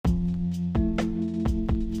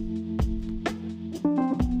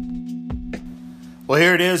Well,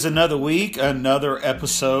 here it is, another week, another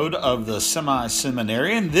episode of the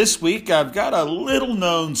Semi-Seminarian. This week, I've got a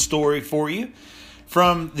little-known story for you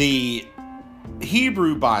from the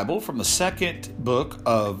Hebrew Bible, from the second book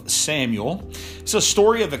of Samuel. It's a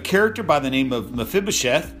story of a character by the name of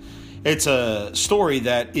Mephibosheth. It's a story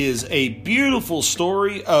that is a beautiful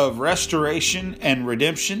story of restoration and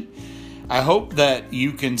redemption. I hope that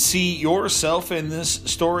you can see yourself in this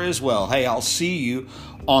story as well. Hey, I'll see you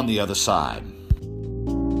on the other side.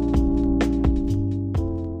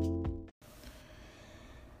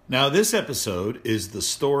 Now, this episode is the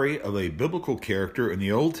story of a biblical character in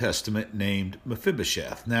the Old Testament named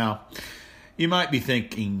Mephibosheth. Now, you might be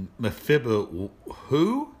thinking,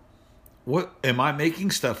 who? What, am I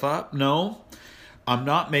making stuff up? No, I'm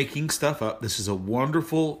not making stuff up. This is a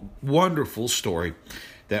wonderful, wonderful story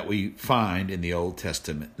that we find in the Old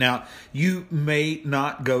Testament. Now, you may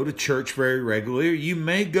not go to church very regularly, or you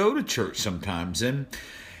may go to church sometimes, and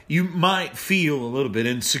you might feel a little bit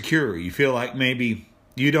insecure. You feel like maybe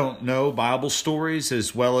you don't know Bible stories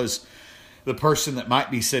as well as the person that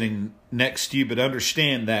might be sitting next to you, but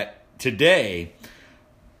understand that today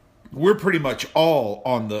we're pretty much all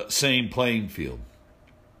on the same playing field,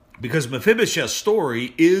 because Mephibosheth's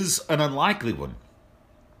story is an unlikely one.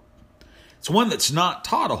 It's one that's not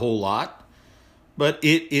taught a whole lot, but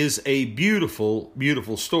it is a beautiful,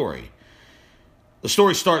 beautiful story. The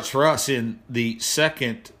story starts for us in the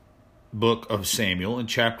second book of Samuel in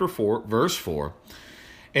chapter 4, verse 4.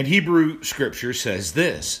 And Hebrew scripture says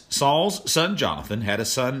this: Saul's son Jonathan had a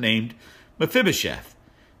son named Mephibosheth,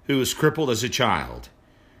 who was crippled as a child.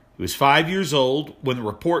 He was 5 years old when the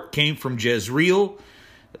report came from Jezreel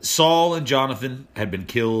that Saul and Jonathan had been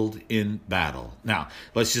killed in battle. Now,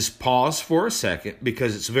 let's just pause for a second,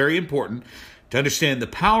 because it's very important to understand the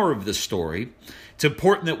power of this story. It's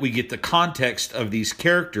important that we get the context of these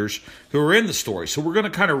characters who are in the story. So we're going to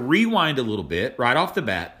kind of rewind a little bit right off the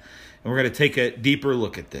bat, and we're going to take a deeper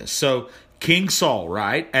look at this. So King Saul,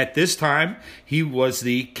 right? At this time, he was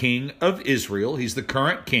the king of Israel. He's the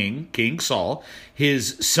current king, King Saul.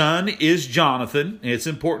 His son is Jonathan. And it's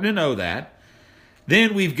important to know that.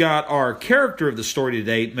 Then we've got our character of the story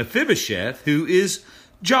today, Mephibosheth, who is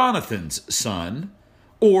Jonathan's son,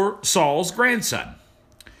 or Saul's grandson.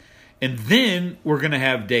 And then we're going to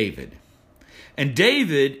have David. And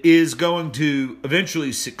David is going to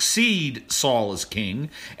eventually succeed Saul as king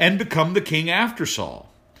and become the king after Saul.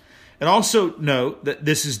 And also note that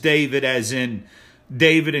this is David as in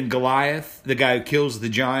David and Goliath, the guy who kills the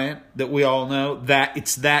giant that we all know. That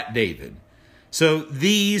it's that David. So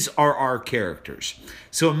these are our characters.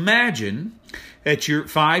 So imagine that you're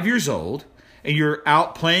 5 years old and you're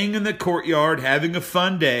out playing in the courtyard, having a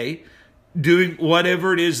fun day, doing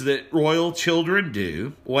whatever it is that royal children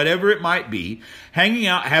do, whatever it might be, hanging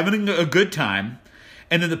out, having a good time,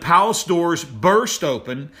 and then the palace doors burst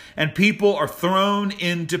open and people are thrown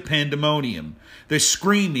into pandemonium. They're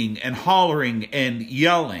screaming and hollering and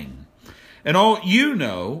yelling. And all you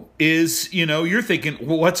know is, you're thinking,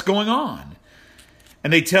 well, what's going on?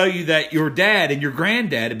 And they tell you that your dad and your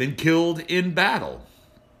granddad have been killed in battle.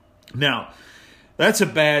 Now, that's a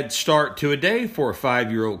bad start to a day for a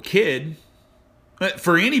 5-year-old kid,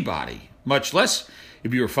 for anybody, much less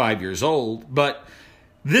if you were 5 years old. But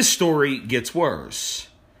this story gets worse.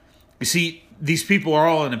 You see, these people are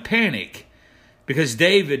all in a panic because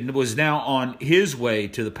David was now on his way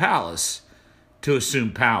to the palace to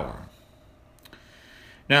assume power.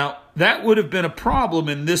 Now, that would have been a problem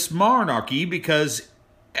in this monarchy, because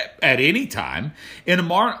at any time in a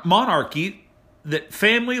monarchy, that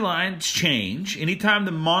family lines change. Anytime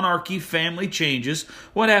the monarchy family changes,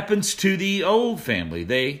 what happens to the old family?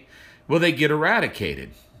 They get eradicated.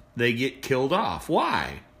 They get killed off.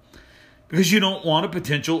 Why? Because you don't want a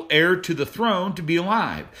potential heir to the throne to be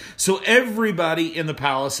alive. So everybody in the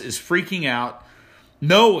palace is freaking out,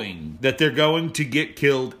 knowing that they're going to get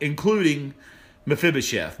killed, including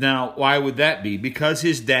Mephibosheth. Now, why would that be? Because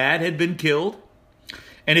his dad had been killed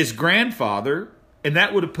and his grandfather, and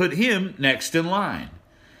that would have put him next in line.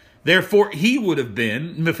 Therefore,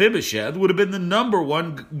 Mephibosheth would have been the number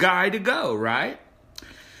one guy to go, right?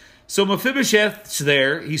 So Mephibosheth's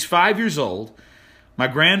there. He's 5 years old. My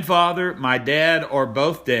grandfather, my dad are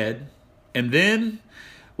both dead. And then,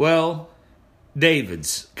 well,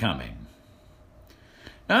 David's coming.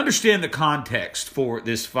 Now understand the context for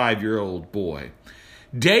this 5-year-old boy.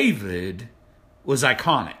 David was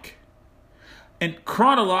iconic. And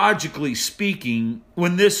chronologically speaking,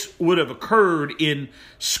 when this would have occurred in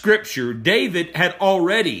Scripture, David had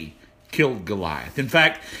already killed Goliath. In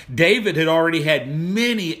fact, David had already had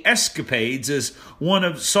many escapades as one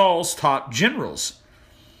of Saul's top generals.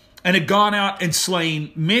 and had gone out and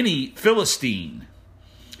slain many Philistine.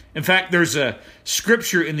 In fact, there's a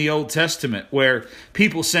scripture in the Old Testament where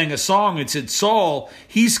people sang a song and said, Saul,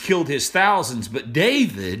 he's killed his thousands, but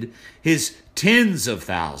David, his tens of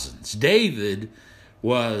thousands. David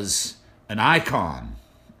was an icon.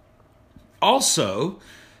 Also,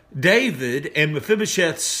 David and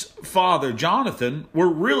Mephibosheth's father, Jonathan, were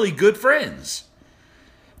really good friends.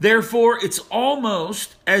 Therefore, it's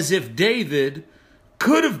almost as if David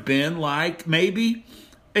could have been like maybe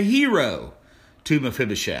a hero to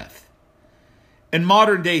Mephibosheth. In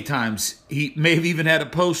modern day times, he may have even had a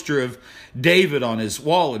poster of David on his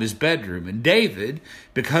wall in his bedroom. And David,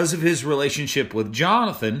 because of his relationship with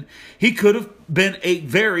Jonathan, he could have been a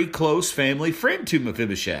very close family friend to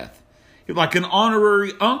Mephibosheth, like an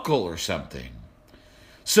honorary uncle or something.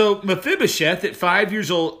 So Mephibosheth, at 5 years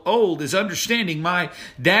old, is understanding my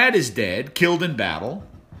dad is dead, killed in battle.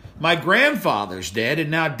 My grandfather's dead,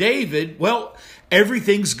 and now David, well,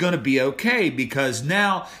 everything's going to be okay because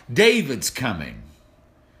now David's coming.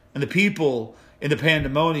 And the people in the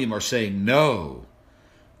pandemonium are saying, no,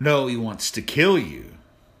 he wants to kill you.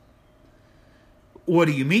 What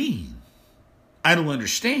do you mean? I don't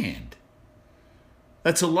understand.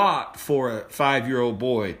 That's a lot for a 5-year-old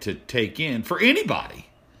boy to take in, for anybody.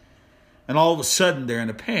 And all of a sudden, they're in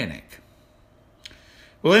a panic.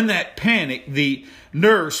 Well, in that panic, the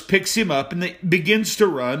nurse picks him up and begins to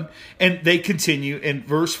run. And they continue in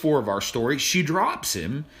verse 4 of our story. She drops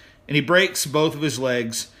him and he breaks both of his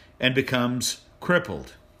legs and becomes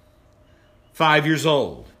crippled. 5 years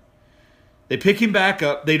old. They pick him back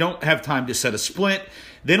up. They don't have time to set a splint.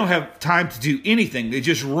 They don't have time to do anything. They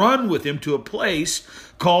just run with him to a place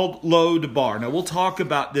called Lo-Debar. Now, we'll talk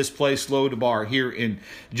about this place, Lo-Debar, here in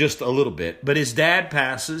just a little bit. But his dad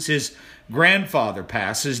passes. His grandfather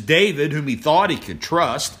passes. David, whom he thought he could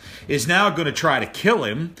trust, is now going to try to kill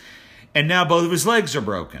him. And now both of his legs are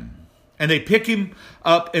broken. And they pick him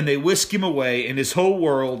up and they whisk him away. And his whole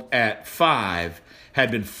world at 5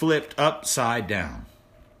 had been flipped upside down.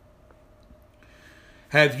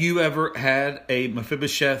 Have you ever had a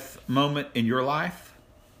Mephibosheth moment in your life?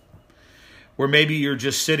 Where maybe you're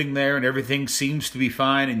just sitting there and everything seems to be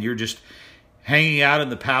fine and you're just hanging out in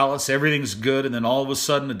the palace, everything's good, and then all of a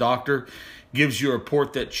sudden the doctor gives you a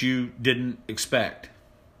report that you didn't expect.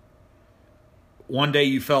 One day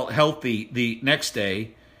you felt healthy, the next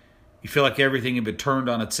day you feel like everything had been turned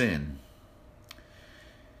on its end.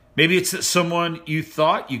 Maybe it's that someone you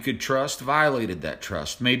thought you could trust violated that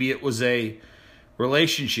trust. Maybe it was a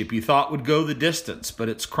relationship you thought would go the distance, but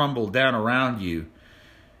it's crumbled down around you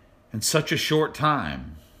in such a short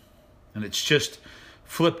time, and it's just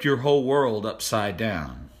flipped your whole world upside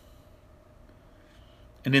down.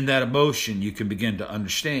 And in that emotion, you can begin to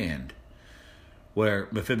understand where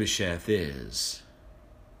Mephibosheth is.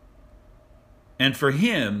 And for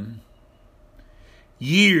him,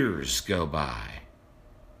 years go by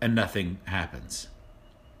and nothing happens.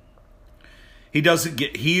 He doesn't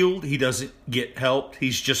get healed. He doesn't get helped.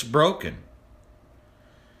 He's just broken.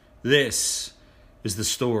 This is the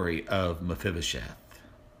story of Mephibosheth.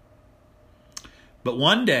 But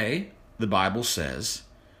one day, the Bible says,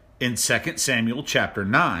 in 2 Samuel chapter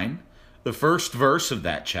 9, the first verse of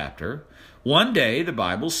that chapter, one day, the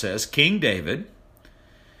Bible says, King David,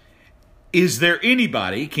 is there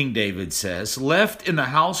anybody, King David says, left in the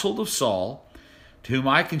household of Saul to whom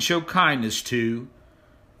I can show kindness to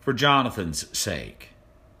for Jonathan's sake?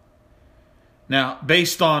 Now,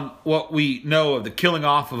 based on what we know of the killing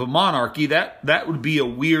off of a monarchy, that would be a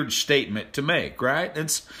weird statement to make, right?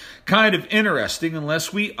 It's kind of interesting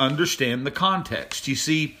unless we understand the context. You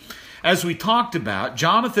see, as we talked about,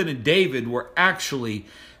 Jonathan and David were actually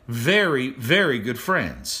very, very good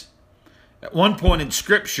friends. At one point in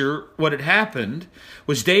Scripture, what had happened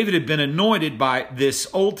was David had been anointed by this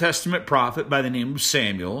Old Testament prophet by the name of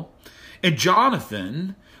Samuel, and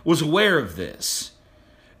Jonathan was aware of this.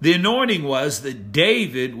 The anointing was that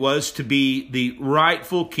David was to be the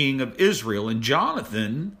rightful king of Israel, and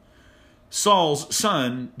Jonathan, Saul's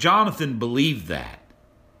son, Jonathan believed that.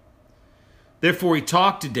 Therefore, he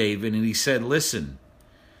talked to David and he said, listen,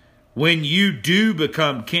 when you do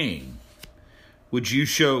become king, would you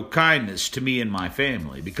show kindness to me and my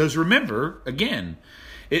family? Because remember, again,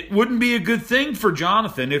 it wouldn't be a good thing for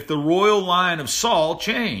Jonathan if the royal line of Saul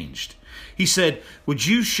changed. He said, would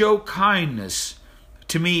you show kindness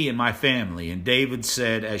to me and my family? And David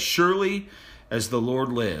said, as surely as the Lord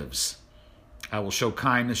lives, I will show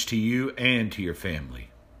kindness to you and to your family.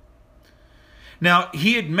 Now,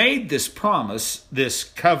 he had made this promise, this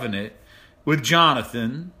covenant with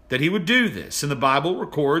Jonathan, that he would do this. And the Bible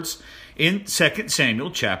records in 2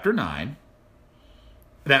 Samuel chapter 9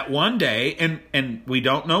 that one day, and we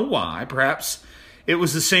don't know why, perhaps it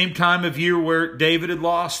was the same time of year where David had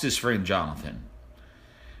lost his friend Jonathan.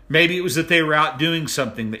 Maybe it was that they were out doing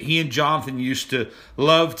something that he and Jonathan used to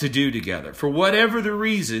love to do together. For whatever the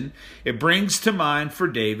reason, it brings to mind for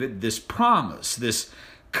David this promise, this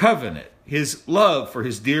covenant, his love for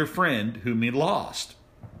his dear friend whom he lost.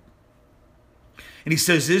 And he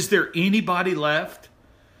says, is there anybody left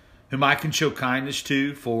whom I can show kindness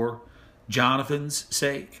to for Jonathan's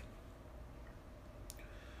sake?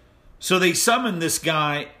 So they summoned this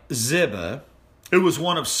guy, Ziba, who was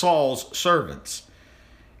one of Saul's servants.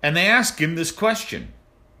 And they ask him this question.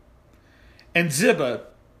 And Ziba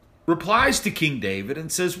replies to King David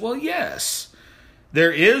and says, well, yes,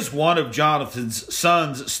 there is one of Jonathan's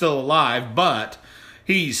sons still alive, but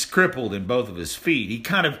he's crippled in both of his feet. He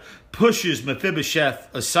kind of pushes Mephibosheth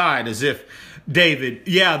aside as if, David,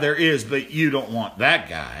 yeah, there is, but you don't want that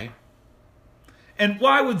guy. And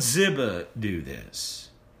why would Ziba do this?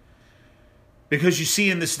 Because you see,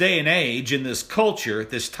 in this day and age, in this culture, at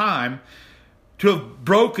this time, to have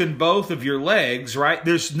broken both of your legs, right?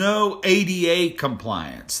 There's no ADA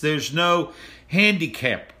compliance. There's no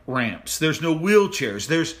handicap ramps. There's no wheelchairs.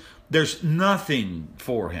 There's nothing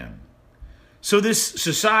for him. So this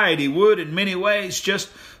society would, in many ways, just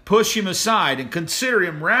push him aside and consider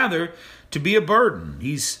him rather to be a burden.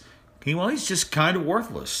 He's just kind of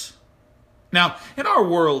worthless. Now, in our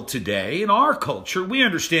world today, in our culture, we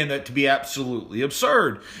understand that to be absolutely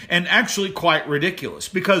absurd and actually quite ridiculous,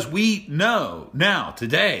 because we know now,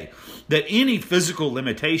 today, that any physical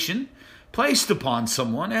limitation placed upon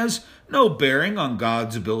someone has no bearing on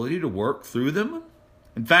God's ability to work through them.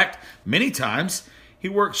 In fact, many times, He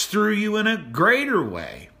works through you in a greater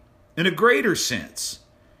way, in a greater sense.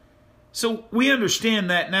 So we understand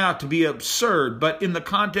that now to be absurd, but in the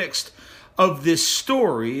context of this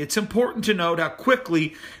story, it's important to note how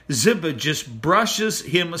quickly Ziba just brushes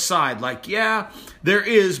him aside. Like, yeah, there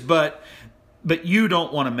is, but you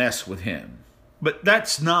don't want to mess with him. But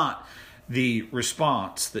that's not the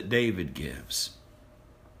response that David gives.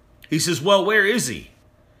 He says, well, where is he?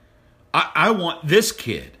 I want this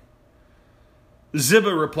kid.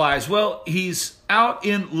 Ziba replies, well, he's out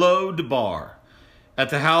in Lo Debar at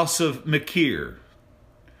the house of Machir.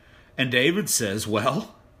 And David says,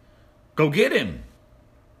 well, go get him.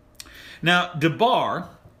 Now, Debar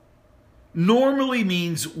normally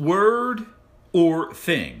means word or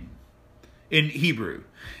thing in Hebrew.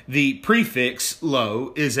 The prefix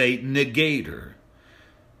lo is a negator.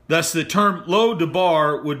 Thus, the term Lo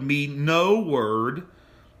Debar would mean no word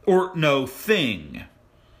or no thing.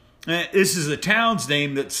 This is a town's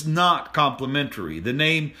name that's not complimentary. The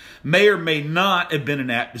name may or may not have been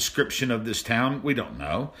an apt description of this town. We don't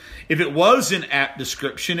know. If it was an apt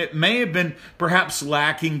description, it may have been perhaps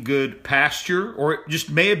lacking good pasture, or it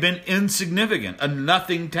just may have been insignificant, a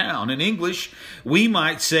nothing town. In English, we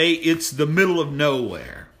might say it's the middle of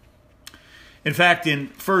nowhere. In fact,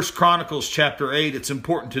 in 1 Chronicles chapter 8, it's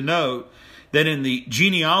important to note that in the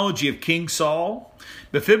genealogy of King Saul,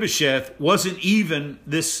 Mephibosheth wasn't even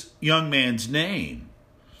this young man's name.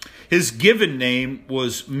 His given name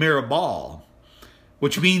was Meribal,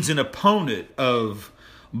 which means an opponent of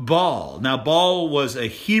Baal. Now, Baal was a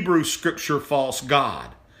Hebrew scripture false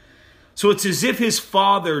god. So it's as if his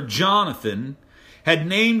father, Jonathan, had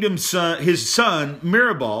named his son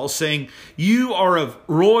Meribal, saying, you are of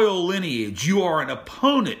royal lineage. You are an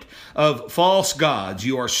opponent of false gods.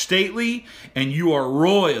 You are stately and you are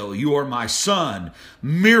royal. You are my son,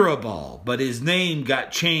 Meribal. But his name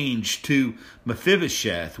got changed to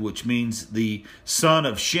Mephibosheth, which means the son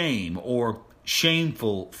of shame or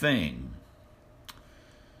shameful thing.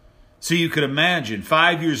 So you could imagine,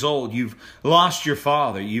 5 years old, you've lost your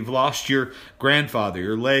father, you've lost your grandfather,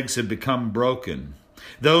 your legs have become broken.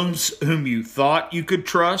 Those whom you thought you could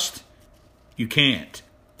trust, you can't.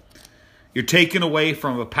 You're taken away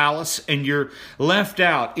from a palace and you're left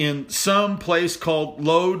out in some place called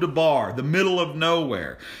Lo Debar, the middle of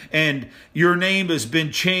nowhere. And your name has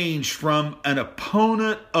been changed from an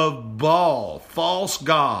opponent of Baal, false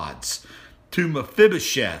gods, to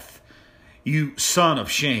Mephibosheth, you son of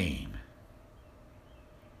shame.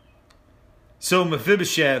 So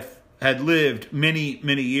Mephibosheth had lived many,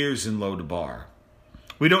 many years in Lo Debar.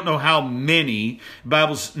 We don't know how many. The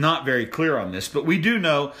Bible's not very clear on this, but we do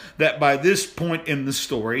know that by this point in the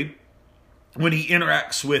story, when he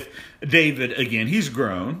interacts with David again, he's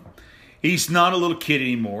grown. He's not a little kid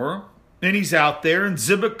anymore. And he's out there, and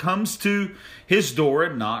Ziba comes to his door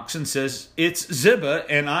and knocks and says, it's Ziba,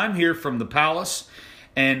 and I'm here from the palace,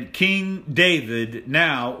 and King David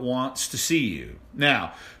now wants to see you.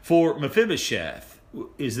 Now, for Mephibosheth,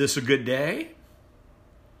 is this a good day?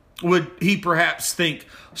 Would he perhaps think,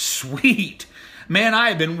 sweet, man, I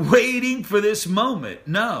have been waiting for this moment?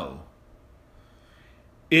 No.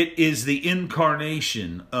 It is the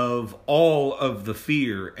incarnation of all of the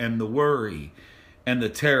fear and the worry and the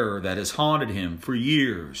terror that has haunted him for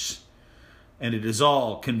years. And it is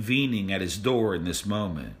all convening at his door in this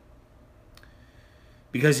moment.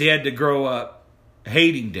 Because he had to grow up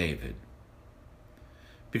hating David.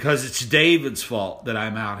 Because it's David's fault that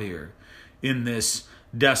I'm out here in this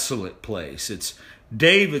desolate place. It's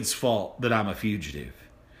David's fault that I'm a fugitive.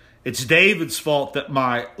 It's David's fault that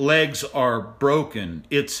my legs are broken.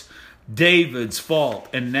 It's David's fault.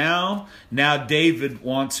 And now David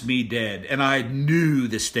wants me dead. And I knew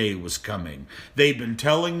this day was coming. They've been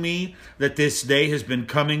telling me that this day has been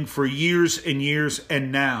coming for years and years.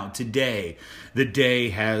 And now, today, the day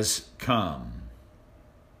has come.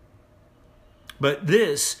 But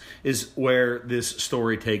this is where this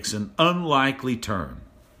story takes an unlikely turn.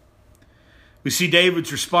 We see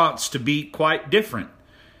David's response to be quite different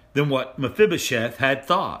than what Mephibosheth had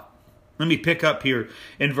thought. Let me pick up here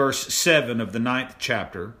in verse 7 of the 9th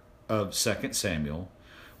chapter of 2 Samuel,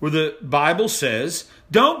 where the Bible says,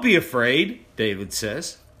 "Don't be afraid," David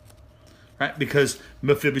says, right? Because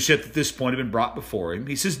Mephibosheth at this point had been brought before him.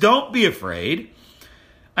 He says, "Don't be afraid.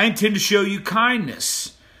 I intend to show you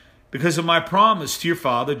kindness because of my promise to your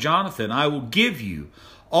father Jonathan. I will give you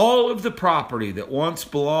all of the property that once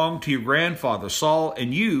belonged to your grandfather Saul,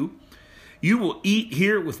 and you will eat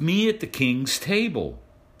here with me at the king's table."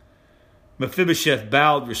 Mephibosheth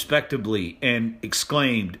bowed respectably and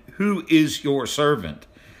exclaimed, "Who is your servant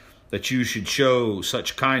that you should show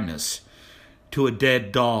such kindness to a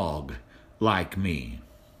dead dog like me?"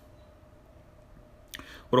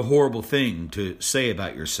 What a horrible thing to say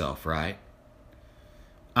about yourself, right?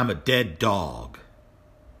 I'm a dead dog.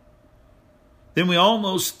 Then we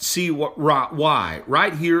almost see why.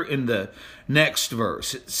 Right here in the next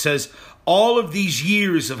verse, it says, all of these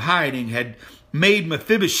years of hiding had made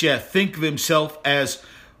Mephibosheth think of himself as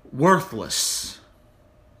worthless.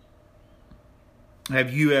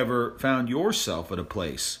 Have you ever found yourself at a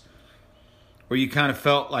place where you kind of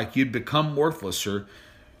felt like you'd become worthless, or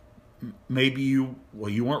maybe you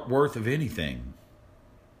weren't worth of anything?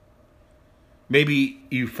 Maybe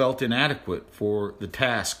you felt inadequate for the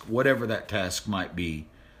task, whatever that task might be,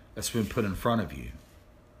 that's been put in front of you.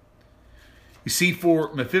 You see,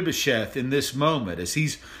 for Mephibosheth in this moment, as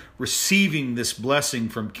he's receiving this blessing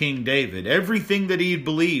from King David, everything that he had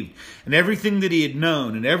believed and everything that he had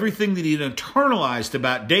known and everything that he had internalized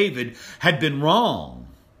about David had been wrong.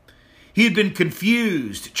 He had been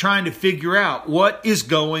confused, trying to figure out what is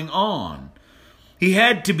going on. He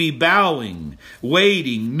had to be bowing,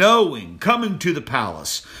 waiting, knowing, coming to the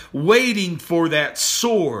palace, waiting for that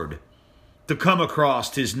sword to come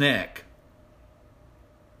across his neck.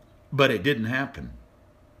 But it didn't happen.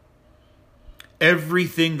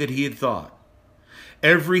 Everything that he had thought,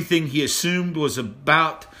 everything he assumed was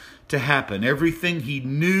about to happen, everything he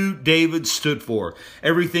knew David stood for,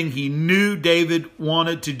 everything he knew David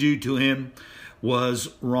wanted to do to him was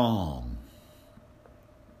wrong.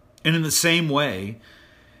 And in the same way,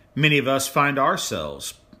 many of us find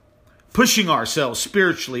ourselves pushing ourselves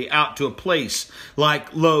spiritually out to a place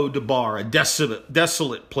like Lo-Debar, a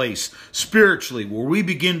desolate place spiritually, where we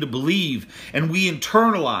begin to believe and we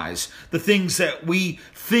internalize the things that we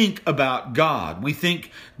think about God. We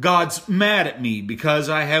think God's mad at me because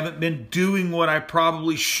I haven't been doing what I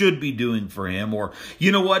probably should be doing for him. Or,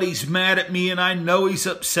 you know what, he's mad at me and I know he's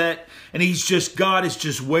upset and God is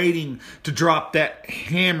just waiting to drop that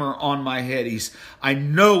hammer on my head. I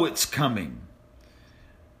know it's coming.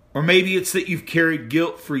 Or maybe it's that you've carried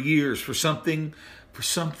guilt for years for something,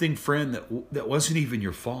 friend, that wasn't even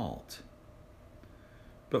your fault.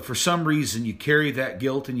 But for some reason you carry that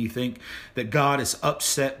guilt and you think that God is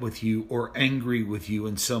upset with you or angry with you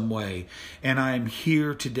in some way. And I am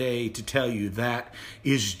here today to tell you that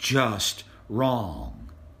is just wrong.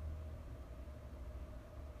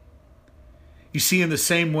 You see, in the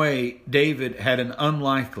same way, David had an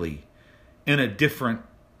unlikely and a different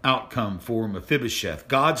outcome for Mephibosheth.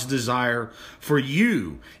 God's desire for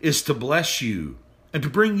you is to bless you and to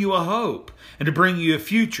bring you a hope and to bring you a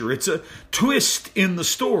future. It's a twist in the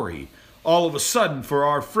story all of a sudden for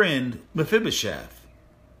our friend Mephibosheth.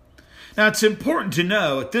 Now, it's important to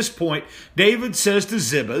know at this point, David says to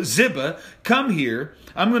Ziba, come here.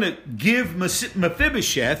 I'm going to give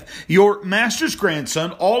Mephibosheth, your master's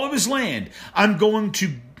grandson, all of his land. I'm going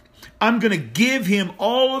to I'm going to give him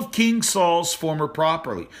all of King Saul's former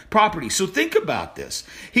property. So think about this.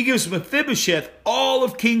 He gives Mephibosheth all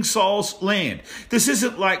of King Saul's land. This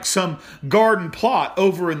isn't like some garden plot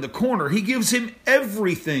over in the corner. He gives him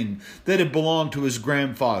everything that had belonged to his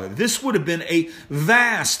grandfather. This would have been a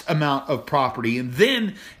vast amount of property. And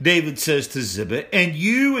then David says to Ziba, and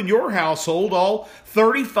you and your household, all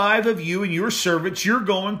 35 of you and your servants, you're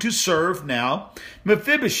going to serve now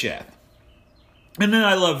Mephibosheth. And then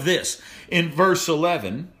I love this. In verse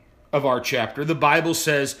 11 of our chapter, the Bible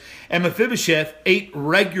says, and Mephibosheth ate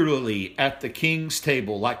regularly at the king's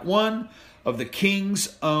table, like one of the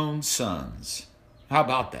king's own sons. How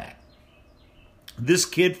about that? This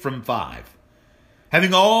kid from 5,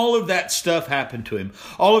 having all of that stuff happen to him,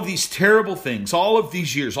 all of these terrible things, all of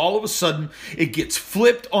these years, all of a sudden it gets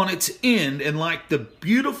flipped on its end. And like the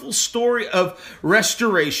beautiful story of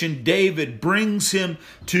restoration, David brings him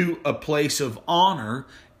to a place of honor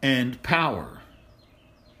and power.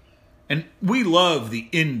 And we love the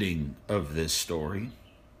ending of this story.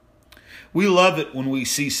 We love it when we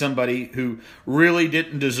see somebody who really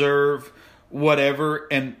didn't deserve whatever,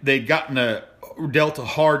 and they'd dealt a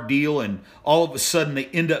hard deal, and all of a sudden they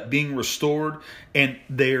end up being restored and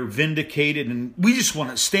they're vindicated, and we just want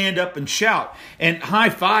to stand up and shout and high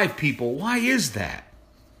five people. Why is that?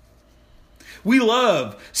 We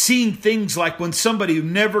love seeing things like when somebody who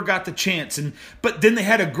never got the chance, but then they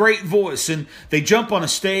had a great voice, and they jump on a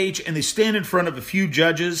stage and they stand in front of a few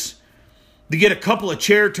judges. They get a couple of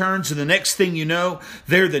chair turns, and the next thing you know,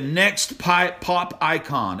 they're the next pop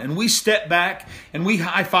icon. And we step back and we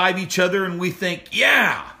high-five each other and we think,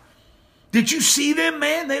 yeah, did you see them,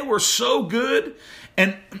 man? They were so good.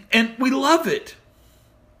 And we love it.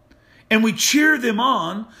 And we cheer them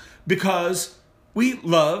on because we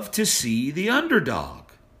love to see the underdog.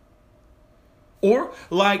 Or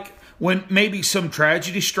like when maybe some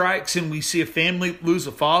tragedy strikes and we see a family lose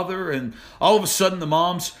a father, and all of a sudden the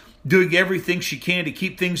mom's doing everything she can to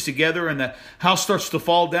keep things together, and the house starts to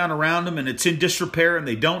fall down around them and it's in disrepair and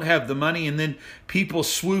they don't have the money, and then people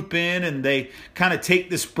swoop in and they kind of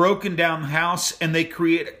take this broken down house and they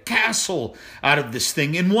create a castle out of this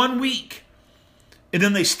thing in 1 week. And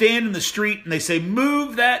then they stand in the street and they say,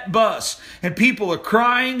 move that bus. And people are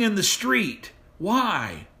crying in the street.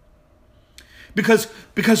 Why? Because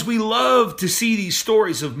we love to see these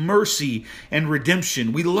stories of mercy and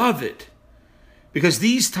redemption. We love it. Because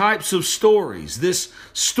these types of stories, this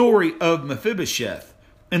story of Mephibosheth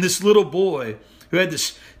and this little boy who had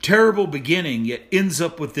this terrible beginning yet ends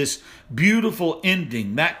up with this beautiful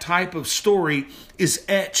ending, that type of story is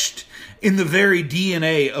etched in the very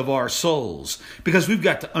DNA of our souls. Because we've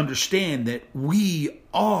got to understand that we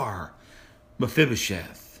are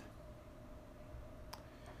Mephibosheth.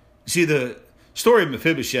 See, the story of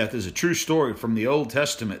Mephibosheth is a true story from the Old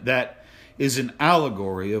Testament that is an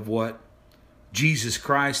allegory of what Jesus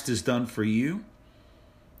Christ has done for you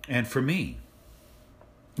and for me.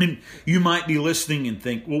 And you might be listening and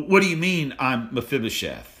think, well, what do you mean I'm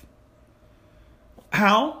Mephibosheth?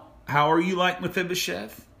 How are you like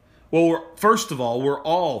Mephibosheth? Well, first of all, we're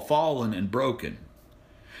all fallen and broken.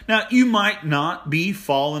 Now, you might not be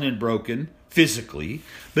fallen and broken physically,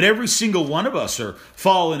 but every single one of us are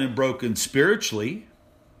fallen and broken spiritually.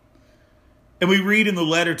 And we read in the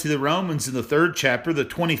letter to the Romans in the 3rd chapter, the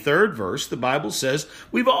 23rd verse, the Bible says,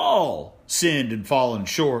 we've all sinned and fallen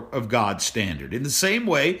short of God's standard. In the same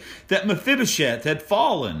way that Mephibosheth had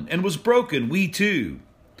fallen and was broken, we too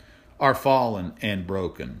are fallen and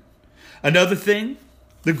broken. Another thing,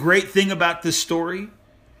 the great thing about this story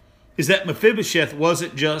is that Mephibosheth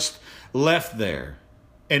wasn't just left there.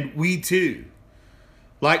 And we too,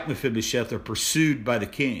 like Mephibosheth, are pursued by the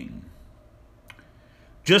king.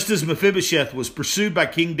 Just as Mephibosheth was pursued by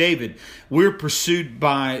King David, we're pursued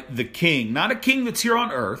by the king. Not a king that's here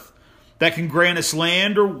on earth that can grant us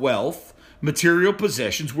land or wealth, material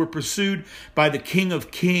possessions. We're pursued by the King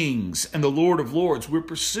of Kings and the Lord of Lords. We're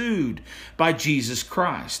pursued by Jesus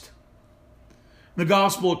Christ. The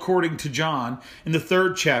Gospel according to John, in the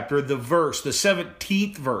 3rd chapter, the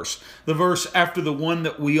 17th verse, the verse after the one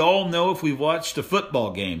that we all know if we've watched a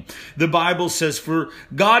football game. The Bible says, for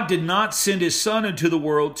God did not send his Son into the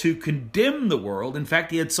world to condemn the world. In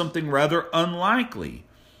fact, he had something rather unlikely.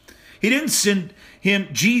 He didn't send him,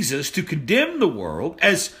 Jesus, to condemn the world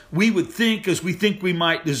as we would think, as we think we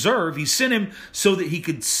might deserve. He sent him so that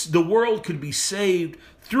the world could be saved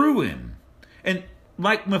through him. And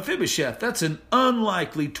like Mephibosheth, that's an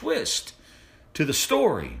unlikely twist to the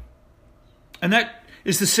story. And that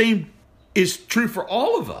is the same, is true for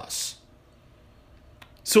all of us.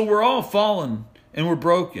 So we're all fallen and we're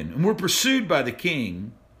broken and we're pursued by the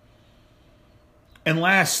king. And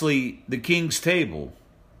lastly, the king's table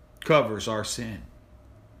covers our sin.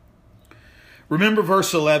 Remember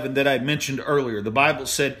verse 11 that I mentioned earlier. The Bible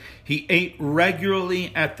said he ate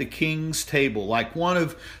regularly at the king's table, like one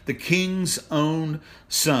of the king's own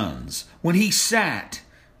sons. When he sat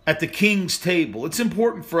at the king's table, it's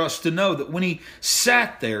important for us to know that when he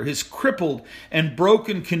sat there, his crippled and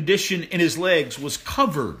broken condition in his legs was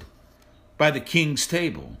covered by the king's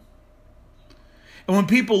table. And when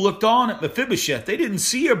people looked on at Mephibosheth, they didn't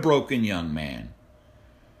see a broken young man.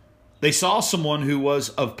 They saw someone who was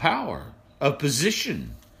of power, of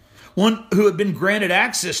position, one who had been granted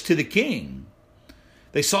access to the king.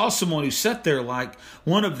 They saw someone who sat there like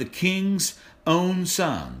one of the king's own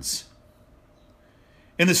sons.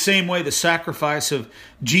 In the same way, the sacrifice of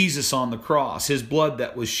Jesus on the cross, his blood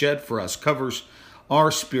that was shed for us, covers our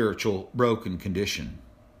spiritual broken condition.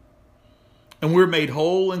 And we're made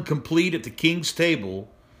whole and complete at the king's table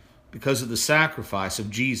because of the sacrifice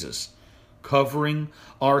of Jesus, covering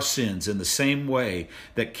our sins in the same way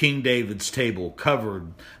that King David's table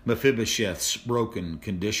covered Mephibosheth's broken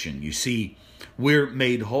condition. You see, we're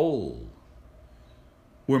made whole.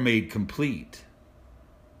 We're made complete.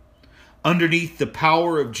 Underneath the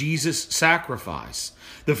power of Jesus' sacrifice,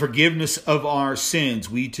 the forgiveness of our sins,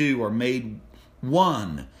 we too are made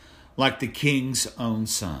one like the king's own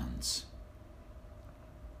sons.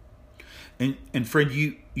 And friend,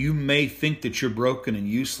 you may think that you're broken and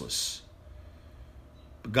useless.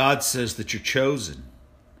 But God says that you're chosen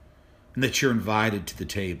and that you're invited to the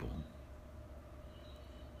table.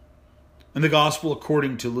 In the Gospel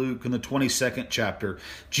according to Luke, in the 22nd chapter,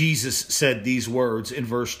 Jesus said these words in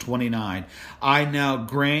verse 29, I now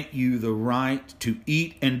grant you the right to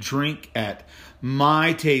eat and drink at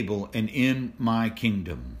my table and in my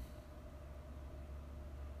kingdom.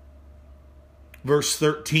 Verse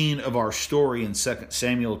 13 of our story in 2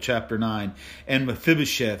 Samuel chapter 9, and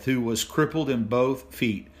Mephibosheth, who was crippled in both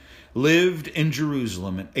feet, lived in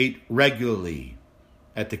Jerusalem and ate regularly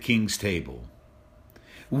at the king's table.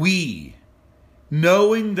 We,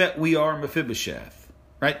 knowing that we are Mephibosheth,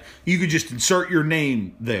 right? You could just insert your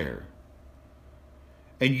name there.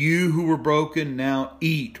 And you who were broken now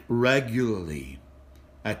eat regularly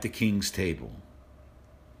at the king's table.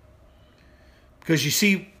 Because you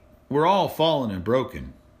see, we're all fallen and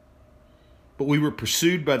broken, but we were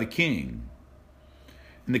pursued by the king.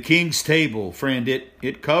 And the king's table, friend,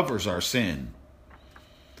 it covers our sin.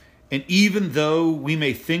 And even though we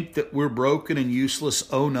may think that we're broken and useless,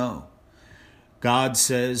 oh no. God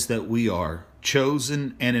says that we are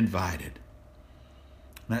chosen and invited.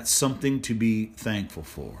 That's something to be thankful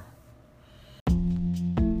for.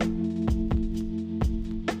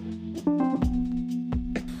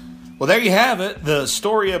 Well, there you have it, the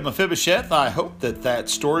story of Mephibosheth. I hope that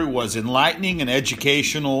story was enlightening and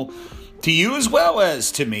educational to you as well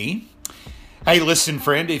as to me. Hey, listen,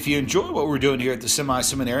 friend, if you enjoy what we're doing here at the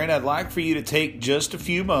Semi-Seminarian, I'd like for you to take just a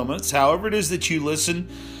few moments, however it is that you listen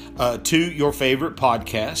to your favorite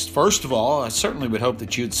podcast. First of all, I certainly would hope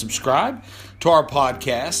that you'd subscribe to our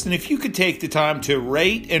podcast. And if you could take the time to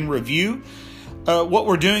rate and review what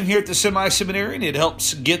we're doing here at the Semi-Seminarian, it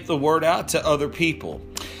helps get the word out to other people.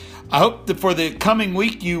 I hope that for the coming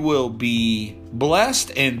week you will be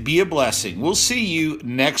blessed and be a blessing. We'll see you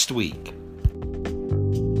next week.